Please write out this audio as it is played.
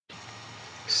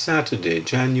Saturday,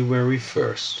 January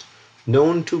 1st.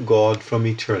 Known to God from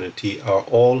eternity are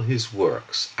all his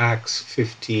works. Acts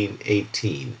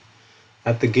 15:18.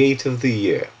 At the gate of the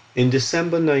year. In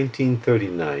December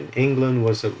 1939, England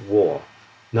was at war.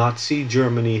 Nazi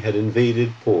Germany had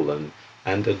invaded Poland,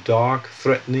 and a dark,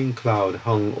 threatening cloud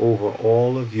hung over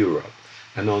all of Europe.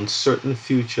 An uncertain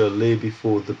future lay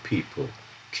before the people.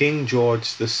 King George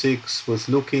VI was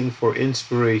looking for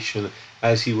inspiration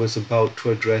as he was about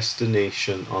to address the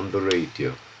nation on the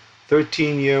radio.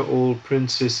 13-year-old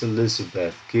Princess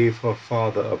Elizabeth gave her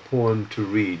father a poem to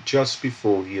read just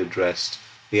before he addressed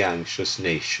the anxious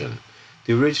nation.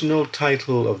 The original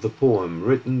title of the poem,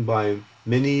 written by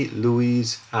Minnie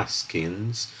Louise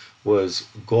Haskins, was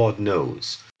God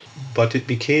Knows, but it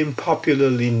became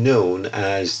popularly known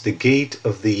as The Gate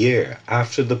of the Year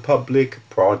after the public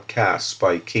broadcast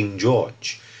by King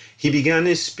George. He began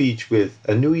his speech with,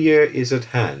 "A new year is at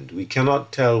hand, we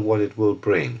cannot tell what it will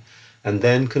bring," and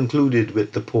then concluded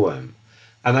with the poem.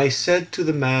 "And I said to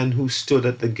the man who stood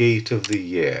at the gate of the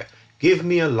year, 'Give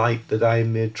me a light that I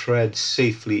may tread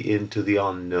safely into the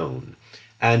unknown.'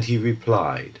 And he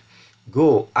replied,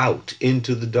 'Go out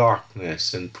into the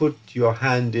darkness and put your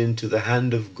hand into the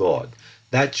hand of God.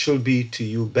 That shall be to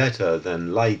you better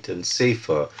than light and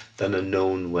safer than a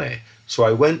known way.' So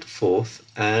I went forth,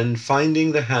 and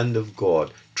finding the hand of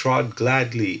God, trod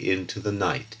gladly into the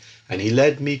night. And he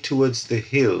led me towards the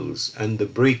hills and the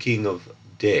breaking of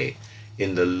day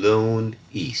in the lone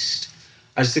east."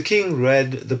 As the king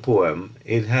read the poem,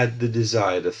 it had the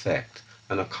desired effect,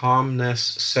 and a calmness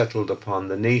settled upon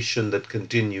the nation that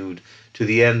continued to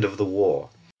the end of the war.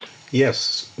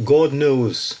 Yes, God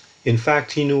knows. In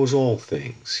fact, he knows all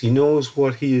things. He knows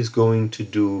what he is going to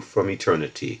do from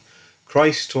eternity.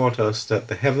 Christ taught us that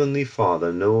the Heavenly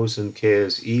Father knows and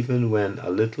cares even when a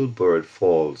little bird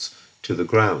falls to the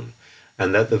ground,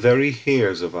 and that the very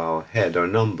hairs of our head are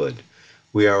numbered.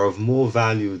 We are of more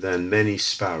value than many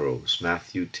sparrows.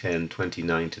 Matthew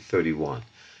 10:29-31.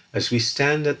 As we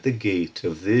stand at the gate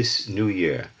of this new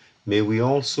year, may we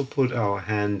also put our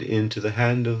hand into the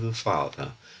hand of the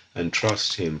Father and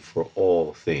trust him for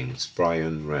all things.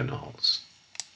 Brian Reynolds.